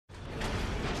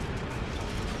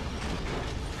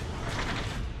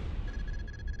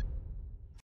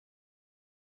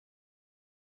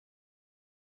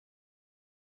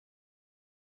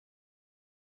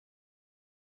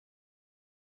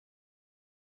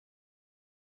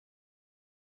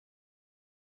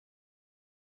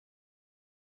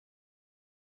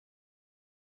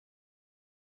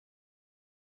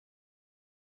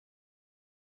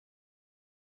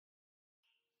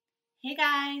Hey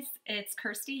guys, it's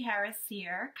Kirstie Harris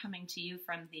here, coming to you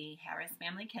from the Harris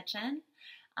Family Kitchen.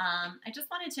 I just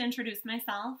wanted to introduce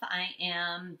myself. I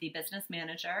am the business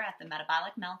manager at the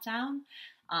Metabolic MELTDOWN.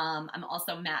 I'm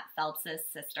also Matt Phelps'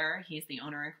 sister. He's the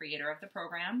owner and creator of the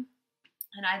program.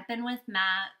 And I've been with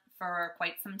Matt for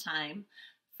quite some time,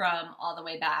 from all the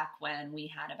way back when we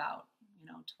had about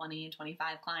 20,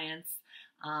 25 clients,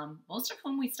 most of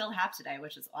whom we still have today,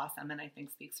 which is awesome and I think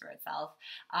speaks for itself.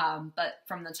 But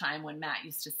from the time when Matt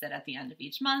used to sit at the end of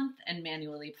each month and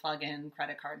manually plug in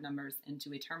credit card numbers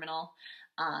into a terminal.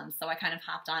 So I kind of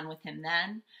hopped on with him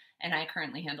then, and I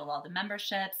currently handle all the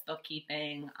memberships,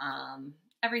 bookkeeping,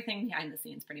 everything behind the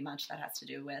scenes pretty much that has to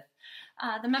do with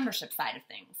the membership side of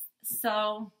things.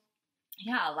 So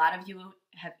yeah, a lot of you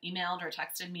have emailed or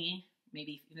texted me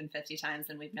maybe even 50 times,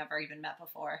 and we've never even met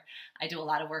before. I do a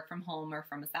lot of work from home or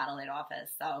from a satellite office.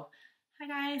 So hi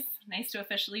guys, nice to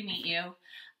officially meet you.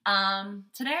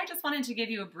 Today I just wanted to give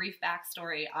you a brief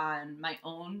backstory on my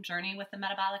own journey with the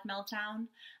Metabolic MELTDOWN.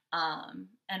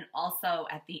 And also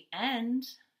at the end,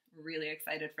 really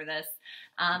excited for this,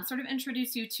 sort of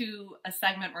introduce you to a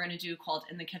segment we're going to do called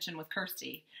In the Kitchen with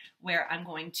Kirstie, where I'm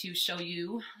going to show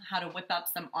you how to whip up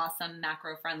some awesome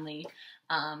macro-friendly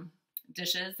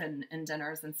dishes and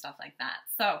dinners and stuff like that.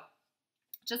 So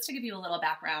just to give you a little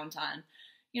background on,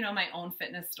 my own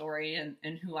fitness story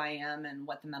and who I am and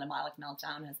what the Metabolic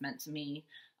MELTDOWN has meant to me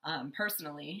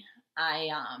personally. I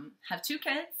have two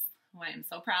kids who I am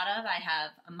so proud of. I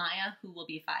have Amaya, who will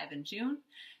be 5 in June,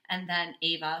 and then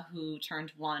Ava, who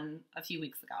turned 1 a few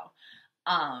weeks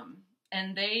ago.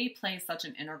 And they play such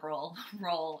an integral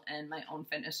role in my own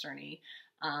fitness journey.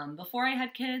 Before I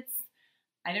had kids,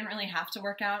 I didn't really have to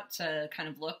work out to kind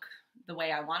of look the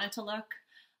way I wanted to look.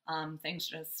 Things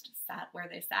just sat where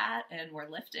they sat and were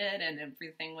lifted and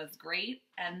everything was great.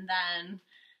 And then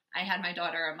I had my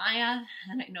daughter Amaya,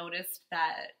 and I noticed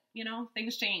that,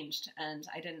 things changed and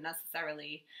I didn't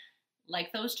necessarily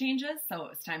like those changes. So it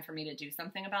was time for me to do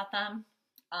something about them.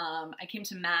 I came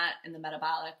to Matt in the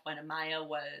Metabolic when Amaya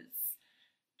was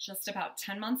just about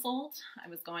 10 months old. I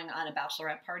was going on a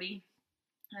bachelorette party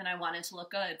and I wanted to look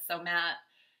good. So Matt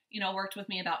worked with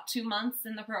me about 2 months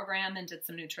in the program and did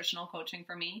some nutritional coaching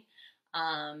for me.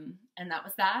 And that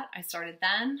was that. I started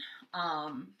then.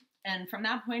 And from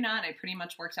that point on, I pretty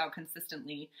much worked out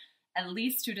consistently at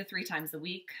least 2 to 3 times a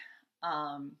week.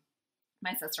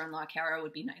 My sister-in-law, Kara,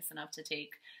 would be nice enough to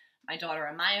take my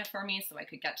daughter Amaya for me so I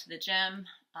could get to the gym.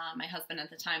 My husband at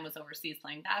the time was overseas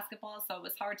playing basketball, so it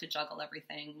was hard to juggle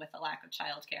everything with the lack of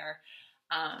childcare.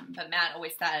 But Matt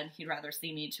always said he'd rather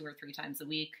see me 2 or 3 times a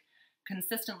week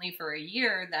consistently for a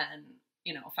year than,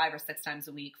 5 or 6 times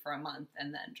a week for a month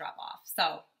and then drop off.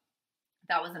 So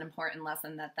that was an important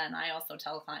lesson that then I also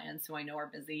tell clients who I know are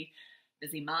busy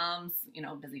moms,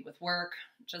 busy with work.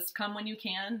 Just come when you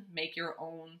can, make your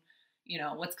own,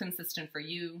 what's consistent for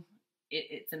you.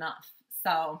 It's enough.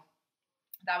 So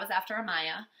that was after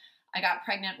Amaya. I got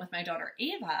pregnant with my daughter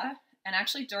Ava, and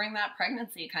actually during that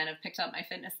pregnancy kind of picked up my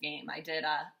fitness game. I did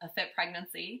a fit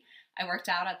pregnancy. I worked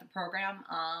out at the program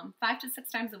 5 to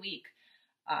 6 times a week,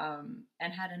 and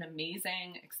had an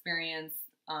amazing experience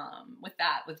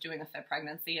with doing a fit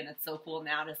pregnancy. And it's so cool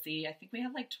now to see, I think we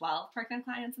have like 12 pregnant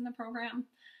clients in the program,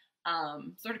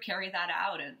 sort of carry that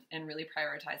out and really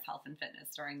prioritize health and fitness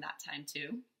during that time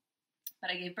too.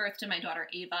 But I gave birth to my daughter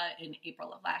Ava in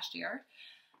April of last year.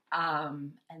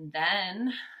 And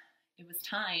then it was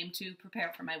time to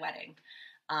prepare for my wedding.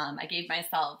 I gave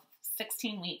myself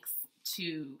 16 weeks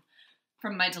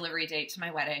from my delivery date to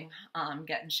my wedding,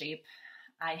 get in shape.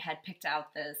 I had picked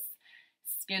out this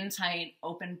skin tight,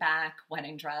 open back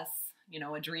wedding dress,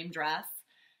 a dream dress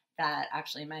that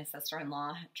actually my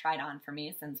sister-in-law tried on for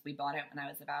me since we bought it when I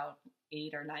was about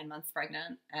 8 or 9 months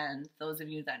pregnant. And those of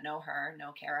you that know her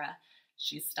know Kara.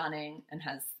 She's stunning and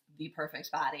has the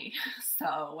perfect body.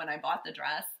 So when I bought the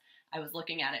dress, I was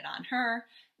looking at it on her,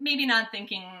 maybe not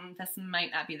thinking this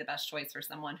might not be the best choice for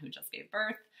someone who just gave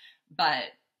birth, but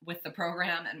with the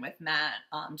program and with Matt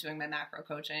doing my macro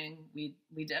coaching, we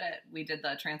did it. We did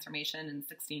the transformation in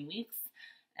 16 weeks,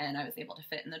 and I was able to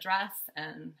fit in the dress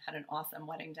and had an awesome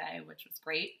wedding day, which was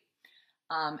great.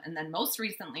 And then most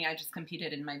recently, I just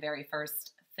competed in my very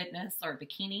first fitness or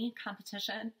bikini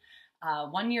competition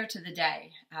 1 year to the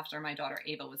day after my daughter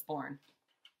Ava was born.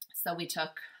 So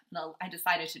I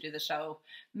decided to do the show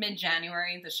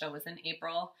mid-January. The show was in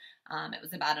April. It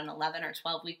was about an 11 or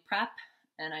 12 week prep,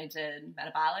 and I did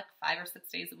Metabolic 5 or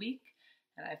 6 days a week,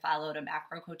 and I followed a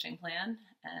macro coaching plan,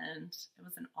 and it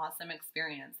was an awesome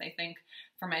experience. I think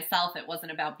for myself, it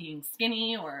wasn't about being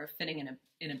skinny or fitting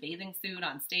in a bathing suit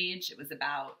on stage. It was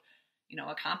about,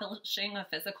 accomplishing a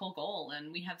physical goal.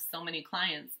 And we have so many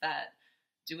clients that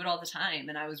do it all the time.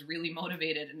 And I was really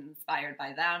motivated and inspired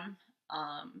by them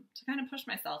to kind of push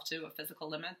myself to a physical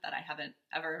limit that I haven't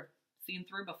ever seen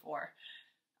through before.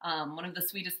 One of the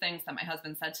sweetest things that my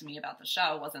husband said to me about the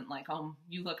show wasn't like, oh,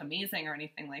 you look amazing or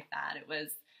anything like that. It was,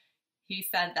 he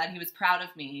said that he was proud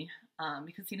of me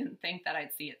because he didn't think that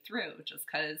I'd see it through, just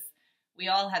because we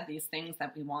all have these things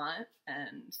that we want,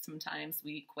 and sometimes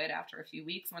we quit after a few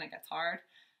weeks when it gets hard.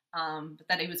 But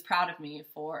that he was proud of me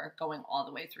for going all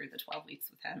the way through the 12 weeks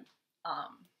with him.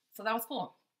 So that was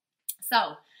cool.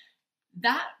 So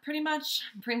that pretty much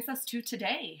brings us to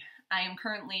today. I am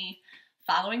currently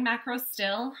following macros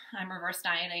still. I'm reverse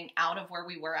dieting out of where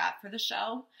we were at for the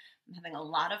show. I'm having a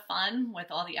lot of fun with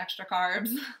all the extra carbs.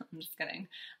 I'm just kidding.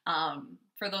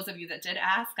 For those of you that did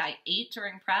ask, I ate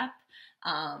during prep.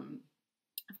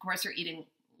 Of course, you're eating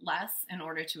less in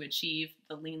order to achieve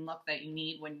the lean look that you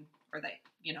need or that,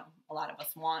 a lot of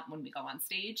us want when we go on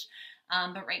stage.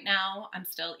 But right now I'm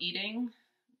still eating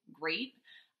great.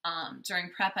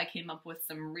 During prep, I came up with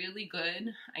some really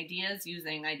good ideas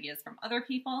using ideas from other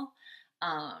people.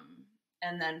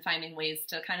 And then finding ways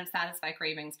to kind of satisfy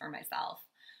cravings for myself.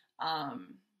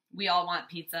 We all want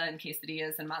pizza and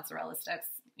quesadillas and mozzarella sticks,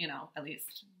 at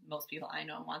least most people I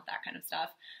know want that kind of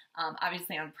stuff.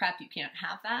 Obviously on prep, you can't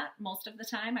have that most of the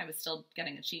time. I was still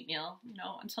getting a cheat meal,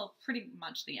 until pretty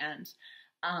much the end.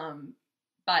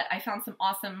 But I found some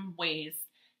awesome ways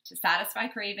to satisfy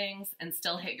cravings and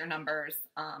still hit your numbers.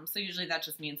 So usually that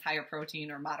just means higher protein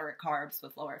or moderate carbs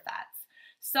with lower fats.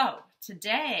 So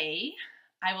today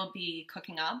I will be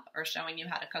cooking up or showing you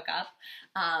how to cook up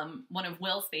one of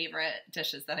Will's favorite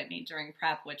dishes that I made during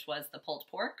prep, which was the pulled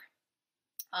pork.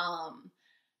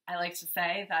 I like to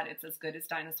say that it's as good as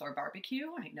dinosaur barbecue.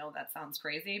 I know that sounds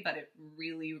crazy, but it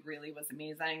really, really was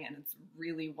amazing. And it's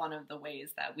really one of the ways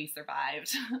that we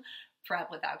survived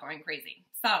prep without going crazy.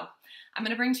 So I'm going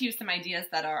to bring to you some ideas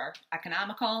that are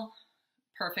economical,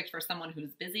 perfect for someone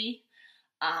who's busy,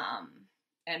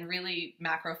 and really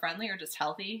macro friendly or just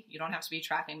healthy. You don't have to be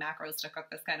tracking macros to cook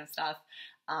this kind of stuff.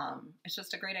 It's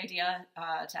just a great idea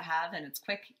to have, and it's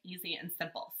quick, easy, and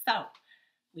simple. So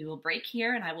we will break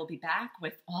here, and I will be back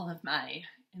with all of my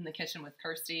In the Kitchen with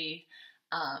Kirstie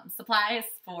supplies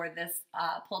for this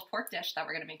pulled pork dish that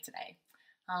we're going to make today.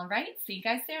 All right, see you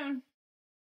guys soon.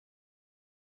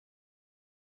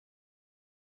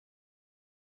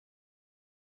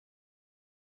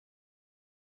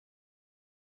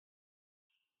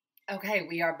 Okay,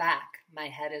 we are back. My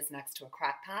head is next to a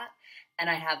crock pot, and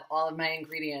I have all of my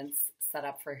ingredients set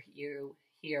up for you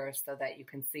here so that you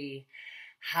can see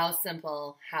how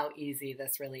simple, how easy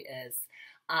this really is.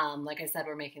 Like I said,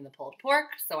 we're making the pulled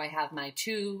pork, so I have my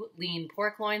 2 lean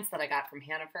pork loins that I got from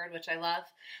Hannaford, which I love.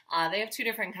 They have 2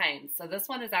 different kinds. So this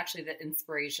one is actually the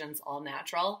Inspirations All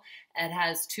Natural. It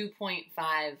has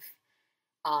 2.5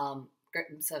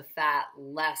 grams of fat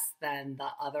less than the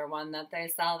other one that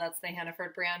they sell. That's the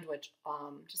Hannaford brand, which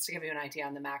just to give you an idea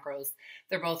on the macros,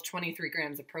 they're both 23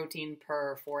 grams of protein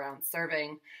per 4-ounce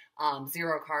serving,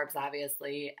 0 carbs,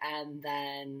 obviously. And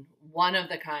then one of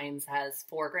the kinds has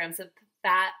 4 grams of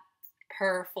fat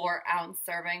per 4-ounce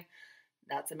serving.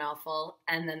 That's a mouthful.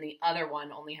 And then the other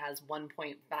one only has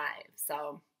 1.5.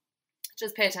 So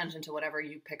just pay attention to whatever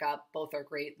you pick up. Both are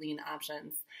great lean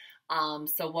options.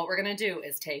 So what we're going to do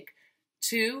is take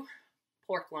 2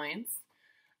 pork loins.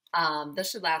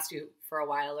 This should last you for a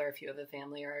while, or if you have a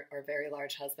family or a very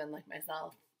large husband like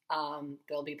myself,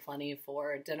 there'll be plenty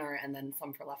for dinner and then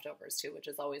some for leftovers too, which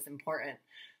is always important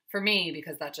for me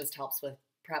because that just helps with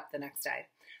prep the next day.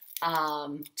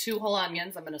 2 whole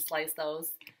onions, I'm going to slice those.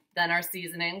 Then our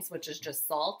seasonings, which is just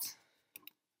salt,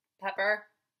 pepper.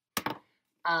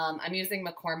 I'm using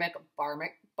McCormick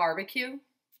barbecue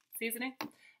seasoning.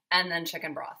 And then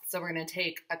chicken broth. So we're going to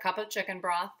take a cup of chicken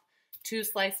broth, 2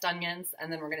 sliced onions, and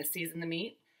then we're going to season the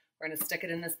meat. We're going to stick it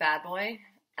in this bad boy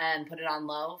and put it on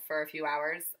low for a few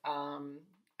hours.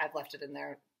 I've left it in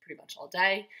there pretty much all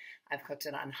day. I've cooked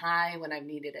it on high when I've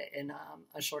needed it in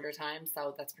a shorter time.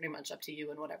 So that's pretty much up to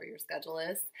you and whatever your schedule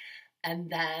is. And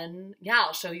then, yeah,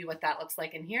 I'll show you what that looks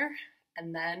like in here.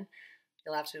 And then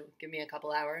you'll have to give me a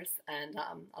couple hours and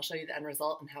I'll show you the end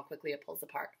result and how quickly it pulls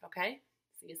apart. Okay?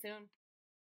 See you soon.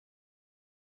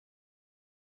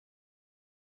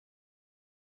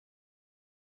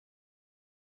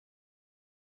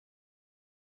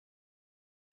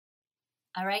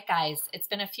 All right, guys, it's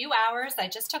been a few hours. I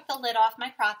just took the lid off my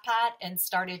crock pot and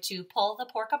started to pull the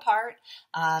pork apart.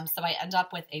 So I end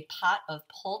up with a pot of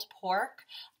pulled pork.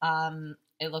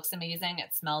 It looks amazing.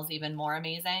 It smells even more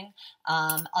amazing.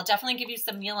 I'll definitely give you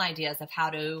some meal ideas of how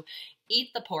to eat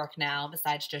the pork now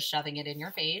besides just shoving it in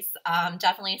your face.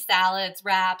 Definitely salads,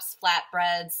 wraps,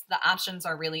 flatbreads. The options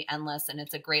are really endless, and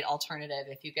it's a great alternative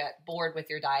if you get bored with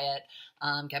your diet,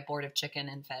 get bored of chicken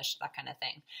and fish, that kind of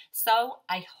thing. So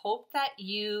I hope that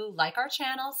you like our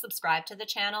channel, subscribe to the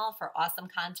channel for awesome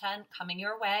content coming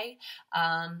your way.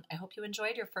 I hope you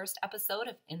enjoyed your first episode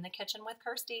of In the Kitchen with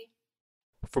Kirstie.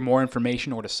 For more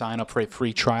information or to sign up for a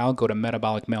free trial, go to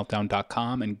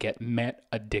metabolicmeltdown.com and get Met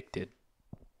Addicted.